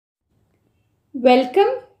Welcome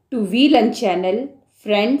to we learn channel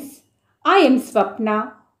friends. I am Swapna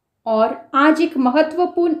और आज एक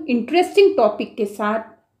महत्वपूर्ण इंटरेस्टिंग टॉपिक के साथ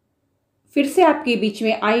फिर से आपके बीच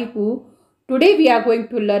में आई हूँ। Today we are going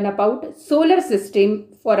to learn about solar system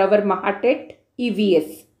for our महा टेट EVS।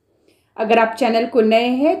 अगर आप चैनल को नए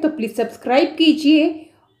हैं तो प्लीज़ सब्सक्राइब कीजिए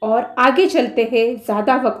और आगे चलते हैं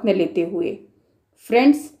ज़्यादा वक्त न लेते हुए।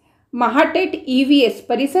 फ्रेंड्स, महा टेट EVS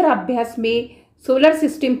परिसर अभ्यास में सोलर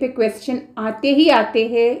सिस्टम पे क्वेश्चन आते ही आते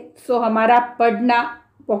हैं, सो हमारा पढ़ना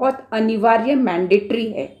बहुत अनिवार्य मैंडेटरी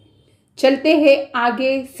है। चलते हैं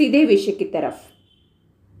आगे सीधे विषय की तरफ।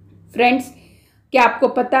 फ्रेंड्स, क्या आपको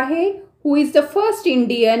पता है who is the first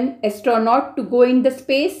Indian astronaut to go in the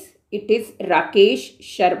space? It is Rakesh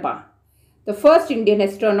Sharma, the first Indian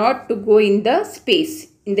astronaut to go in the space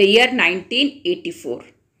in the year 1984.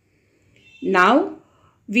 Now,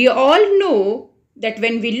 we all know that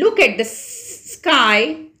when we look at the sky,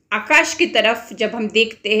 आकाश की तरफ जब हम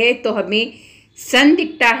देखते हैं तो हमें सन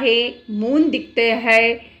दिखता है, मून दिखते हैं,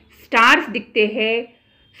 स्टार्स दिखते हैं.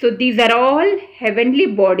 So these are all heavenly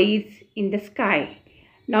bodies in the sky.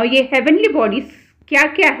 Now ये heavenly bodies क्या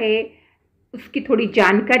क्या है उसकी थोड़ी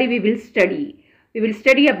जानकारी we will study. We will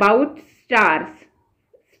study about stars.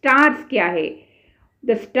 Stars क्या है?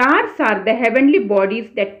 The stars are the heavenly bodies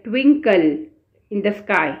that twinkle in the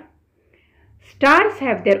sky. Stars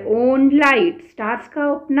have their own light. Stars का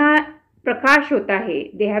अपना प्रकाश होता है.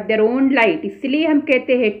 They have their own light. इसलिए हम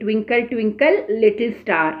कहते हैं twinkle twinkle little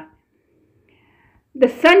star.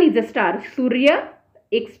 The sun is a star. सूर्य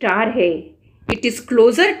एक star है. It is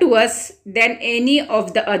closer to us than any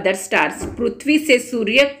of the other stars. पृथ्वी से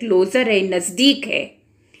सूर्य क्लोजर है, नज़दीक है.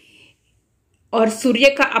 और सूर्य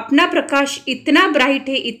का अपना प्रकाश इतना ब्राइट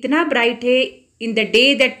है in the day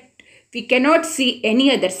that we cannot see any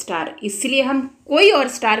other star. इसलिए हम कोई और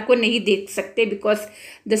स्टार को नहीं देख सकते because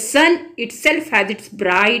the sun itself has its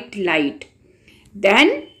bright light.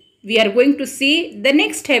 Then we are going to see the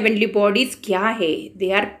next heavenly bodies क्या है.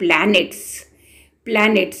 They are planets.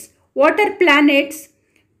 Planets, what are planets?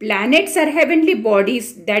 Planets are heavenly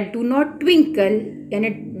bodies that do not twinkle. यानी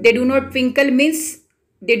they do not twinkle means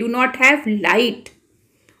they do not have light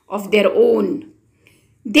of their own.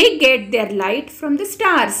 They get their light from the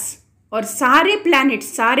stars. और सारे planet,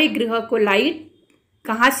 सारे ग्रह को light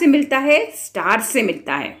कहाँ से मिलता है? स्टार से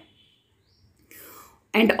मिलता है.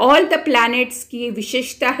 एंड ऑल द प्लैनेट्स की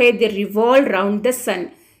विशेषता है दे रिवॉल्व राउंड द सन.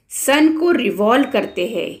 सन को रिवॉल्व करते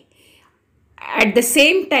हैं. At the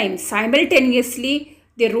same time simultaneously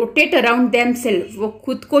they rotate around them self. वो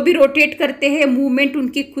खुद को भी रोटेट करते हैं. मूवमेंट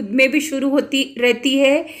उनकी खुद में भी शुरू होती रहती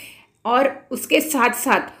है और उसके साथ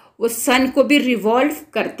साथ वो सन को भी रिवॉल्व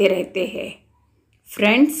करते रहते हैं.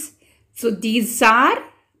 Friends, so these are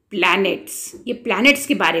planets. ये प्लैनेट्स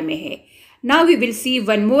के बारे में है. Now we will see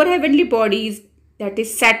one more heavenly bodies that is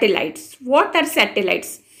satellites. What are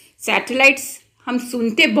satellites? Satellites हम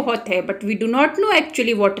सुनते बहुत है but we do not know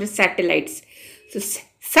actually what are satellites. So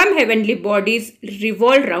some heavenly bodies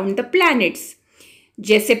revolve round the planets.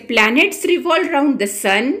 जैसे planets revolve round the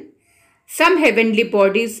sun, some heavenly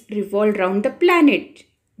bodies revolve round the planet.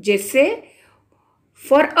 जैसे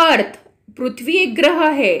for earth, पृथ्वी एक ग्रह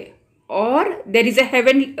है और there is a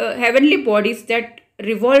heavenly bodies that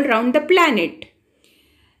revolve round the planet.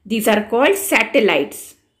 These are called satellites.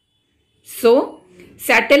 So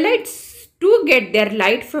satellites to get their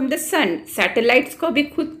light from the sun. Satellites को भी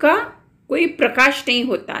खुद का कोई प्रकाश नहीं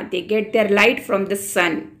होता. They get there light from the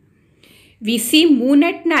sun. We C moon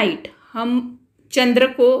at night. हम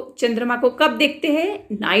चंद्रमा को कब देखते हैं?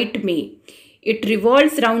 नाइट में. It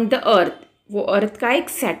revolves round the earth. वो अर्थ का एक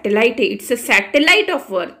सैटेलाइट है. It's a satellite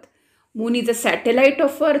of earth. Moon is a satellite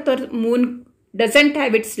of earth और moon doesn't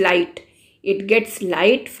have its light. It gets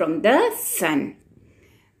light from the sun.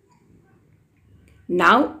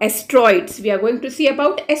 Now asteroids. We are going to see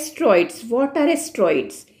about asteroids. What are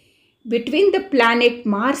asteroids? Between the planet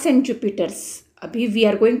Mars and Jupiter. अभी we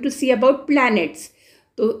are going to see about planets.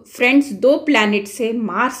 तो friends, दो planets है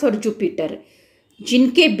Mars और Jupiter,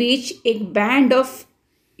 जिनके बीच एक band of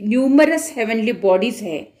numerous heavenly bodies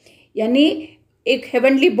है. यानी एक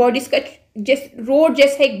हेवनली बॉडीज़ का रोड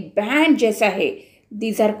जैसा एक बैंड जैसा है.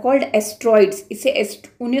 These are called asteroids.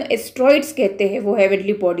 उन्हें एस्ट्रॉइड्स कहते हैं वो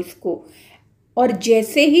हेवनली बॉडीज़ को. और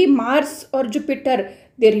जैसे ही मार्स और Jupiter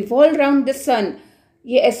they revolve round the सन,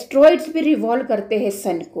 ये एस्ट्रॉइड्स भी रिवॉल्व करते हैं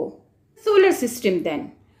सन को. Solar system. Then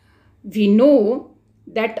we know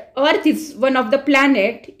that earth is one of the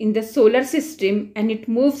planet in the solar system and it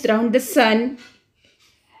moves round the sun.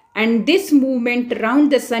 And this movement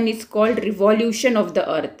round the sun is called revolution of the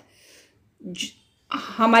earth.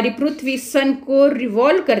 हमारी पृथ्वी सन को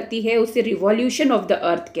revolve करती है, उसे revolution of the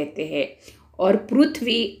earth कहते हैं. और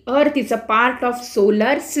पृथ्वी, earth is a part of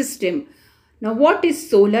solar system. Now what is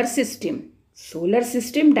solar system? Solar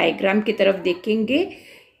system diagram की तरफ देखेंगे.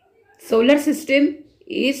 Solar system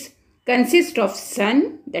is consist of sun,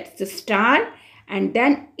 that's the star, and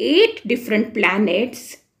then 8 different planets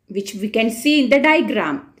which we can see in the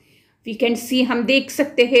diagram. We can see, हम देख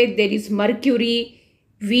सकते हैं, there is Mercury,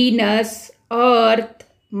 Venus, Earth,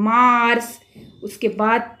 Mars, उसके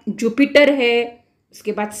बाद Jupiter है,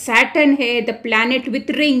 उसके बाद सैटर्न है, the planet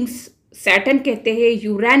with rings, Saturn कहते हैं,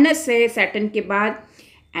 यूरेनस है सैटर्न के बाद,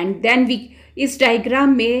 एंड देन वी, इस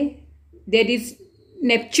डायग्राम में देर इज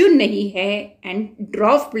नेपच्यून नहीं है, एंड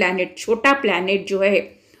ड्वार्फ प्लैनेट, छोटा प्लैनेट जो है,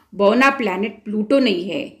 बोना प्लैनेट, प्लूटो नहीं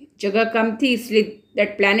है, जगह कम थी इसलिए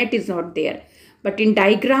that planet is not there. But in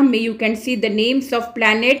diagram में you can see the names of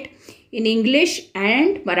planet in English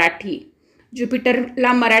and Marathi.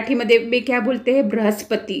 जुपिटरला मराठीमध्ये में क्या बोलते हैं?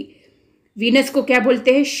 बृहस्पति. वीनस को क्या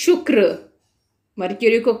बोलते हैं? शुक्र.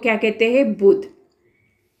 मर्क्यूरी को क्या कहते हैं? बुध.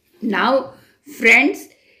 नाउ फ्रेंड्स,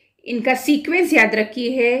 इनका सीक्वेंस याद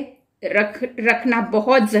रखना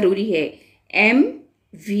बहुत ज़रूरी है.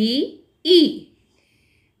 MVE,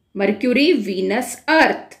 मर्क्यूरी, वीनस,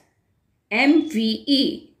 अर्थ, MVE.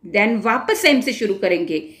 देन वापस M से शुरू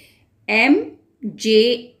करेंगे,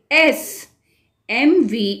 MJS,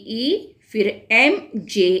 MVE, फिर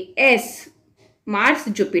MJS, Mars,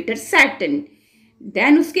 Jupiter, Saturn.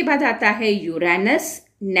 Then उसके बाद आता है Uranus,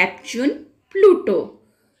 Neptune, Pluto,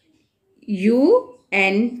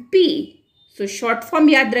 UNP. So short form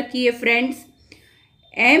याद रखिए friends,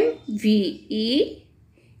 MVE,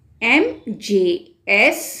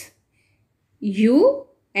 MJS,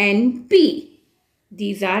 UNP.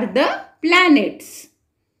 These are the planets.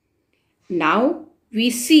 Now we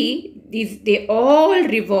see these, they all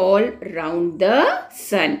revolve around the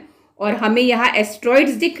sun. और हमें यहाँ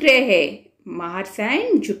एस्ट्रॉइड्स दिख रहे हैं मार्स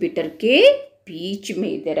एंड जुपिटर के बीच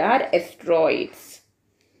में. There are asteroids.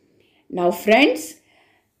 Now friends,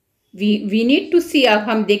 we need to see, अब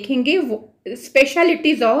हम देखेंगे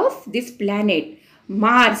specialities of this planet.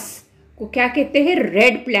 Mars को क्या कहते हैं?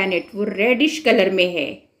 रेड प्लैनेट, वो रेडिश कलर में है.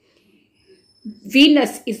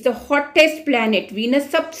 Venus is the hottest planet, Venus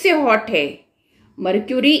सबसे हॉट है.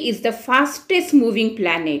 Mercury is the fastest moving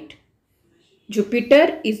planet.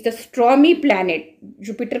 Jupiter is the स्ट्रॉमी planet,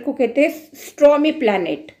 Jupiter को कहते हैं स्ट्रॉमी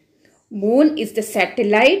planet. Moon is the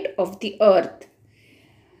satellite of the earth.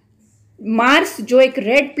 Mars जो एक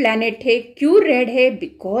रेड प्लैनेट है, क्यों रेड है?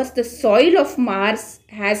 Because the soil of Mars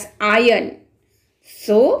has iron,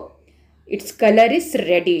 so its colour is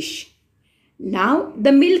reddish. Now the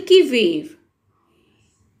milky wave,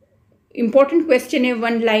 important question है,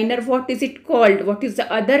 one liner, what is it called? What is the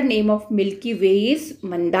other name of Milky Way? is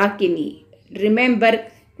Mandakini. Remember,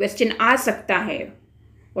 question आ सकता है.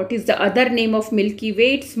 What is the other name of Milky Way?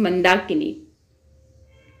 It's Mandakini.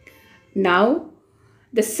 Now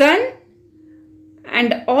the sun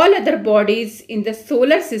and all other bodies in the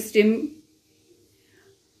solar system,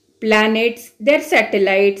 planets, their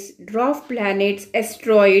satellites, dwarf planets,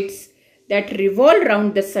 asteroids that revolve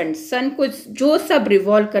around the sun. sun को जो सब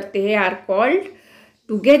revolve करते हैं are called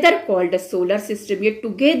together called a solar system. ये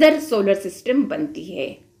together solar system बनती है.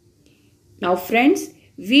 Now friends,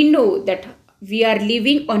 we know that we are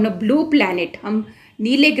living on a blue planet. हम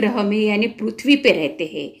नीले ग्रह में यानी पृथ्वी पे रहते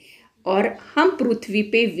हैं, और हम पृथ्वी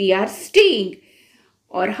पे we are staying,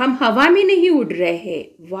 और हम हवा में नहीं उड़ रहे हैं.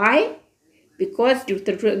 Why? Because due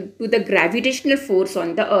to the gravitational force on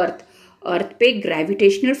the earth. अर्थ पे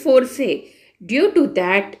ग्रेविटेशनल फोर्स है. Due to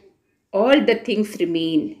that all the things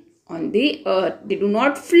remain on the earth, they do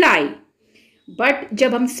not fly. But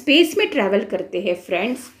जब हम स्पेस में ट्रैवल करते हैं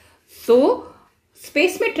फ्रेंड्स, सो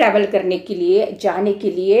स्पेस में travel करने के लिए, जाने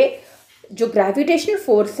के लिए जो ग्रेविटेशनल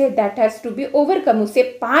फोर्स है that has to be overcome, उसे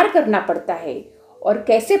पार करना पड़ता है. और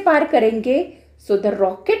कैसे पार करेंगे? So the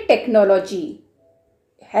rocket technology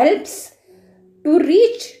helps to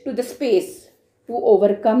reach to the space to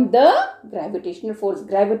overcome the gravitational force.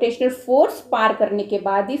 gravitational force पार करने के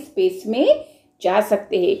बाद ही स्पेस में जा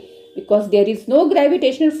सकते हैं, because there is no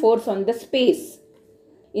gravitational force on the space,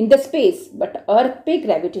 in the space, but earth पे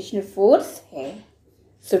gravitational force है.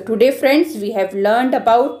 So today friends, we have learned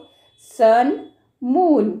about sun,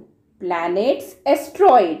 moon, planets,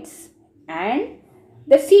 asteroids and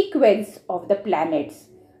the sequence of the planets.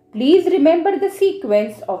 Please remember the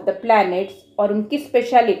sequence of the planets और उनकी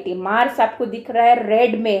speciality. Mars आपको दिख रहा है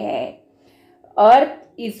red में है,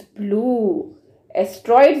 earth is blue,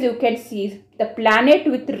 asteroids you can see, the planet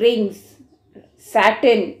with rings,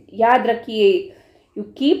 Saturn. याद रखिए, you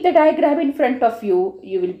keep the diagram in front of you,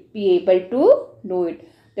 you will be able to know it.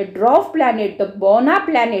 The dwarf planet, the बोना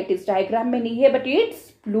planet इस diagram में नहीं है but it's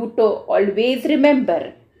Pluto, always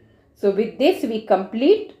remember. So with this we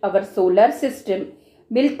complete our solar system.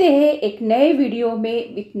 मिलते हैं एक नए video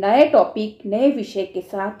में विथ नए टॉपिक, नए विषय के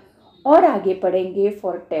साथ और आगे पढ़ेंगे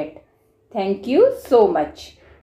for TET. Thank you so much.